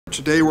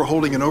Today we're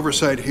holding an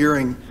oversight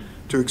hearing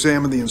to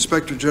examine the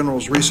Inspector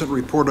General's recent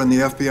report on the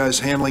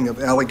FBI's handling of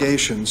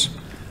allegations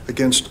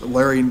against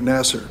Larry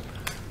Nassar,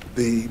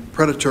 the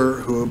predator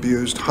who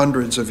abused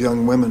hundreds of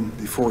young women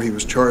before he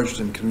was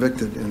charged and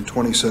convicted in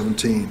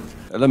 2017.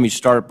 Let me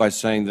start by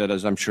saying that,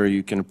 as I'm sure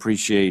you can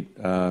appreciate,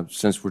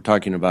 since we're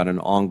talking about an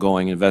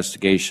ongoing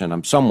investigation,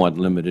 I'm somewhat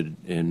limited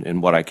in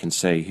what I can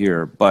say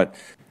here. But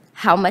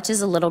how much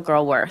is a little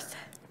girl worth?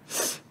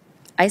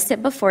 I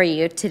sit before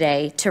you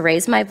today to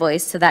raise my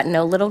voice so that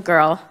no little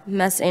girl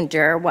must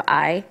endure what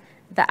I,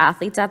 the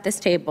athletes at this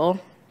table,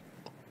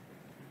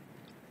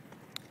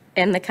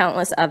 and the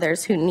countless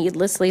others who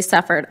needlessly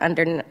suffered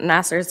under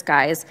Nassar's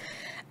guise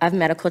of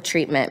medical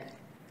treatment,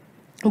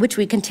 which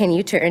we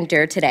continue to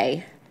endure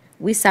today.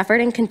 We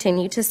suffered and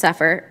continue to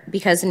suffer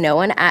because no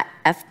one at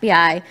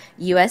FBI,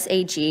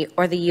 USAG,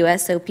 or the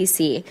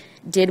USOPC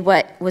did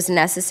what was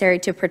necessary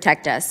to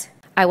protect us.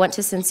 I want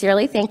to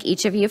sincerely thank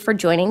each of you for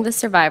joining the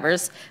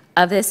survivors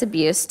of this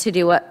abuse to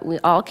do what we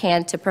all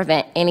can to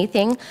prevent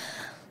anything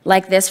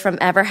like this from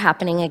ever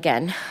happening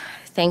again.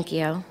 Thank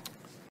you.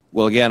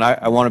 Well, again,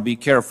 I want to be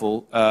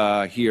careful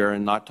here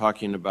and not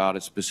talking about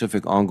a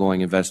specific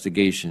ongoing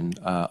investigation,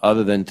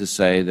 other than to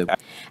say that...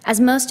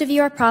 As most of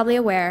you are probably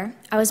aware,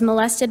 I was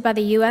molested by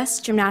the U.S.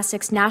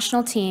 Gymnastics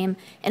national team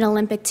and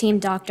Olympic team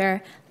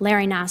doctor,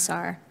 Larry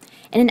Nassar.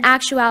 And in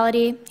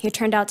actuality, he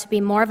turned out to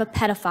be more of a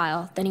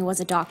pedophile than he was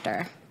a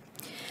doctor.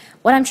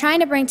 What I'm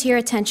trying to bring to your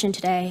attention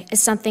today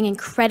is something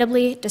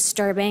incredibly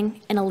disturbing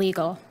and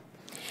illegal.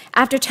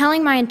 After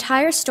telling my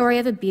entire story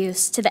of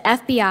abuse to the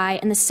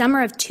FBI in the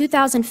summer of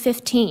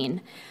 2015,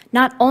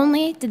 not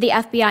only did the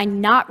FBI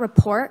not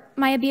report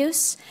my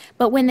abuse,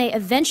 but when they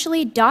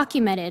eventually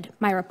documented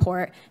my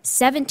report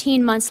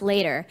 17 months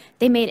later,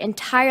 they made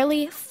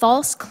entirely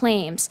false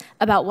claims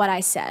about what I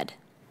said.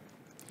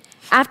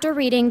 After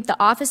reading the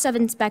Office of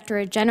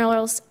Inspector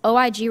General's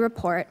OIG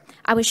report,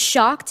 I was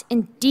shocked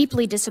and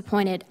deeply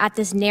disappointed at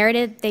this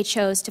narrative they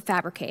chose to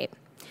fabricate.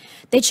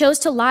 They chose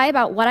to lie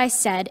about what I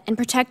said and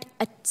protect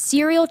a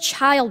serial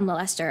child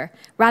molester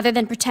rather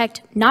than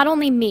protect not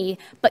only me,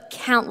 but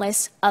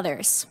countless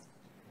others.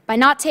 By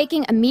not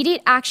taking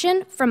immediate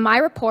action from my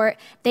report,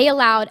 they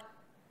allowed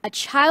a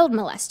child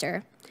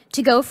molester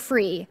to go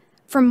free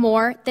for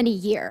more than a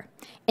year.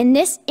 And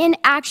this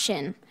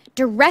inaction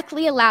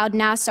directly allowed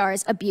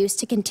Nassar's abuse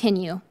to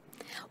continue.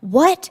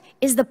 What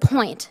is the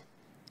point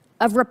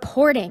of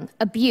reporting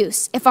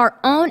abuse if our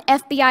own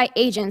FBI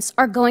agents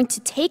are going to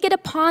take it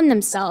upon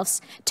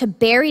themselves to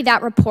bury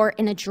that report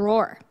in a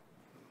drawer?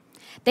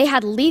 They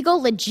had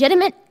legal,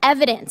 legitimate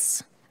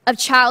evidence of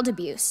child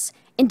abuse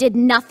and did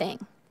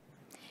nothing.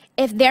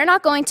 If they're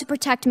not going to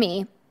protect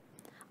me,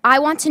 I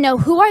want to know,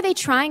 who are they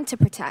trying to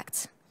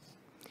protect?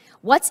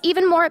 What's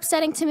even more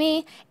upsetting to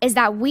me is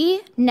that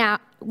we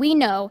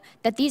know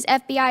that these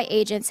FBI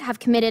agents have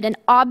committed an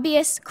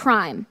obvious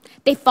crime.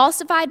 They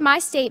falsified my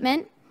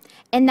statement,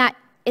 and that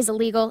is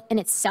illegal in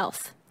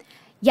itself.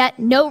 Yet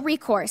no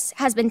recourse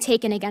has been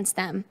taken against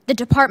them. The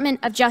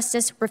Department of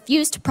Justice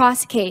refused to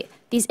prosecute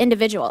these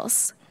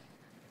individuals.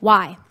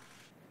 Why?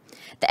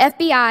 The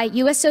FBI,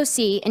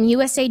 USOC, and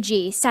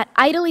USAG sat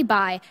idly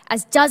by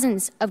as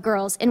dozens of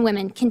girls and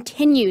women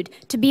continued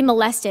to be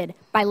molested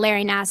by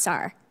Larry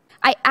Nassar.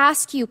 I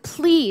ask you,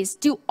 please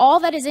do all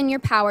that is in your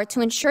power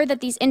to ensure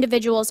that these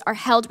individuals are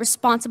held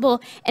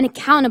responsible and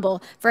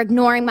accountable for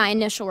ignoring my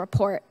initial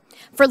report,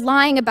 for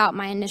lying about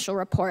my initial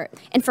report,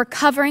 and for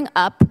covering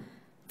up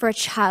for a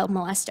child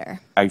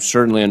molester. I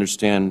certainly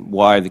understand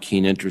why the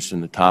keen interest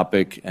in the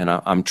topic, and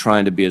I'm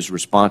trying to be as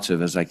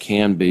responsive as I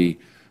can be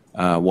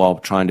while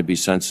trying to be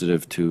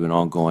sensitive to an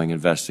ongoing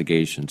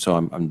investigation. So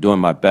I'm doing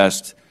my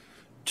best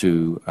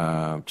to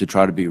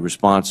try to be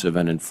responsive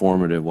and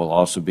informative, while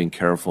also being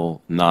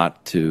careful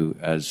not to,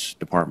 as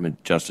Department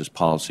of Justice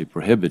policy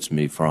prohibits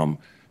me from,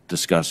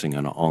 discussing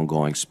an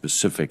ongoing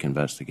specific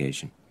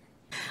investigation.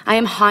 I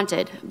am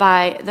haunted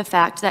by the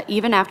fact that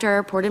even after I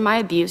reported my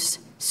abuse,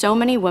 so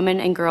many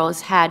women and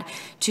girls had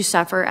to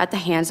suffer at the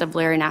hands of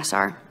Larry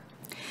Nassar.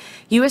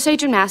 USA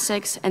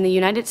Gymnastics and the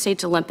United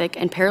States Olympic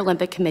and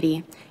Paralympic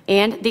Committee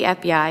and the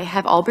FBI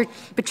have all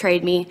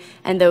betrayed me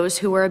and those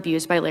who were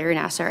abused by Larry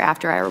Nassar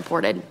after I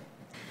reported.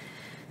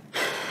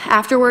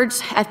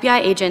 Afterwards,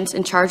 FBI agents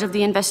in charge of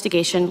the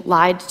investigation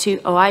lied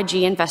to OIG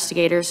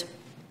investigators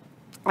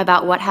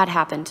about what had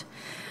happened.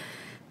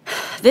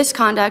 This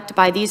conduct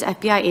by these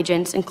FBI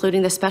agents,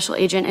 including the special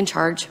agent in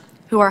charge,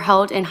 who are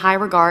held in high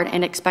regard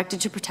and expected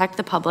to protect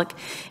the public,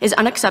 is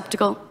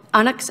unacceptable,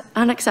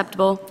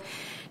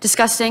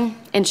 disgusting,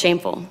 and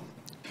shameful.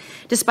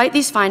 Despite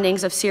these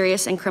findings of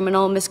serious and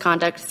criminal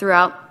misconduct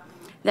throughout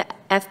the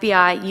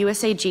FBI,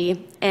 USAG,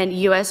 and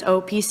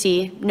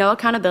USOPC, no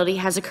accountability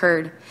has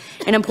occurred.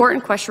 An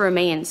important question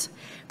remains,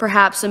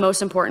 perhaps the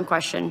most important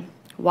question: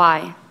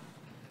 why?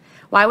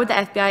 Why would the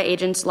FBI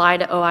agents lie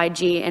to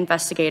OIG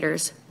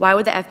investigators? Why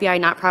would the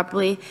FBI not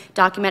properly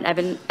document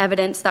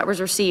evidence that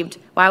was received?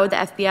 Why would the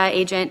FBI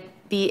agent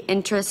be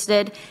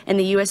interested in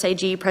the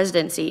USAG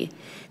presidency?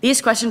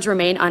 These questions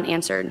remain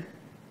unanswered.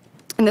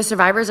 And the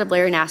survivors of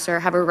Larry Nassar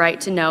have a right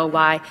to know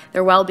why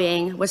their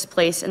well-being was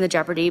placed in the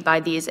jeopardy by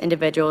these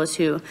individuals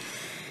who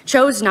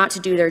chose not to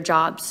do their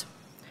jobs.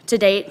 To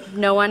date,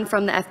 no one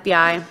from the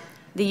FBI,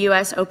 the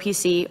U.S.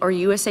 OPC, or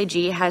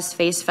USAG has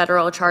faced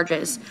federal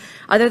charges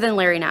other than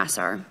Larry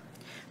Nassar.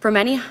 For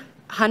many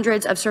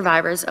hundreds of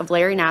survivors of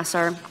Larry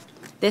Nassar,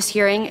 this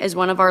hearing is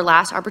one of our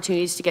last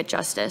opportunities to get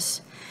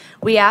justice.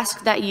 We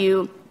ask that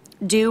you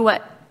do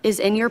what is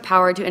in your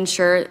power to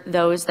ensure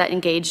those that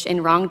engaged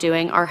in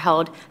wrongdoing are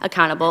held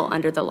accountable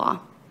under the law.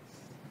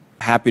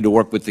 Happy to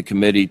work with the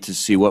committee to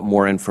see what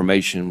more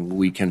information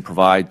we can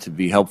provide to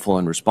be helpful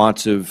and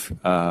responsive,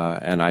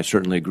 and I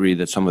certainly agree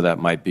that some of that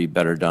might be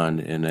better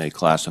done in a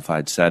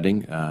classified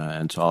setting,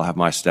 and so I'll have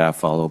my staff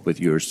follow up with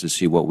yours to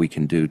see what we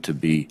can do to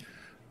be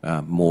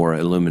more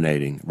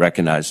illuminating,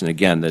 recognizing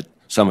again that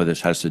some of this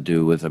has to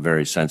do with a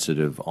very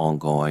sensitive,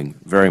 ongoing,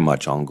 very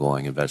much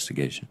ongoing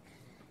investigation.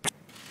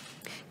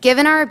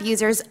 Given our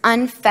abuser's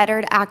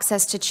unfettered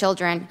access to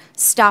children,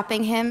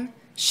 stopping him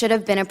should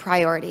have been a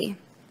priority.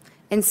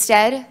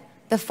 Instead,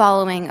 the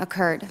following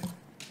occurred.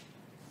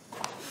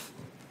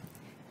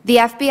 The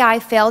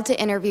FBI failed to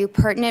interview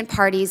pertinent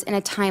parties in a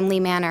timely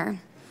manner.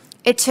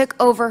 It took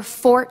over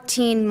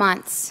 14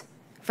 months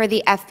for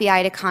the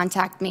FBI to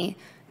contact me,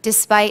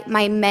 despite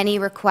my many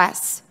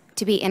requests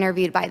to be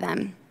interviewed by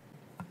them.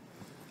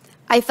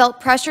 I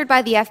felt pressured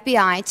by the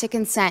FBI to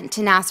consent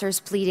to Nassar's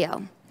plea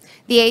deal.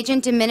 The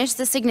agent diminished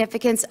the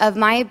significance of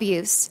my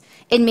abuse.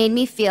 It made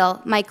me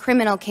feel my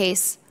criminal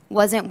case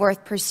wasn't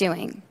worth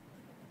pursuing.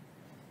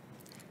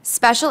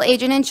 Special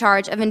agent in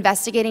charge of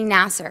investigating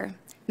Nassar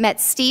met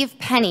Steve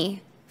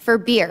Penny for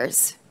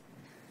beers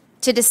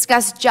to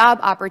discuss job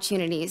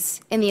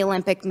opportunities in the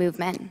Olympic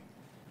movement.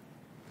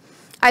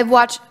 I've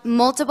watched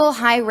multiple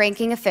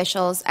high-ranking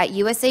officials at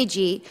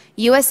USAG,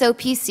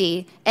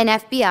 USOPC, and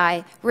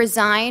FBI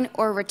resign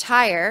or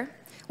retire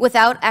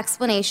without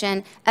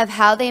explanation of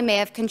how they may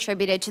have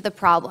contributed to the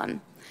problem,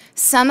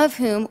 some of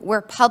whom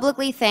were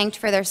publicly thanked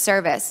for their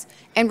service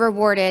and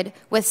rewarded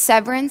with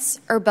severance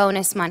or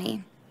bonus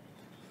money.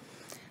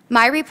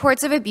 My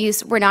reports of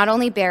abuse were not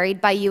only buried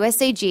by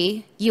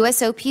USAG,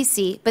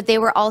 USOPC, but they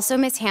were also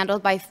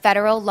mishandled by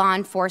federal law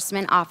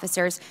enforcement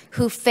officers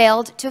who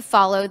failed to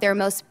follow their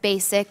most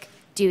basic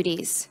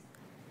duties.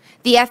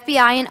 The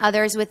FBI and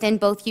others within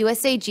both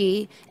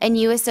USAG and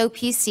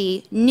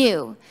USOPC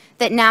knew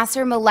that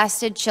Nassar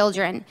molested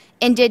children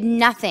and did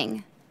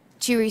nothing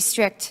to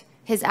restrict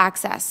his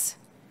access.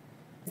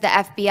 The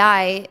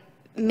FBI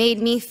made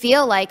me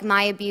feel like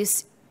my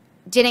abuse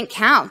didn't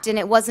count and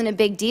it wasn't a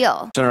big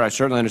deal. Senator, I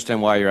certainly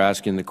understand why you're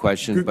asking the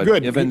question, but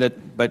given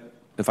that, but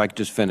if I could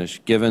just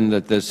finish, given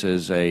that this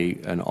is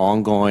an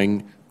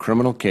ongoing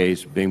criminal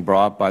case being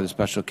brought by the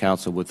special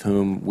counsel with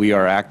whom we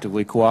are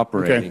actively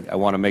cooperating, I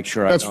want to make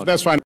sure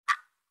that's fine.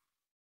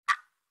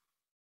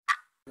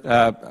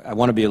 I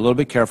want to be a little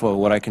bit careful of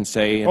what I can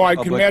say. I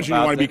can imagine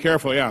you want to be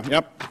careful. Yeah.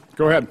 Yep.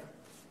 Go ahead.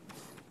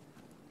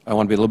 I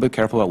want to be a little bit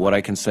careful about what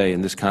I can say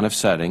in this kind of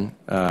setting.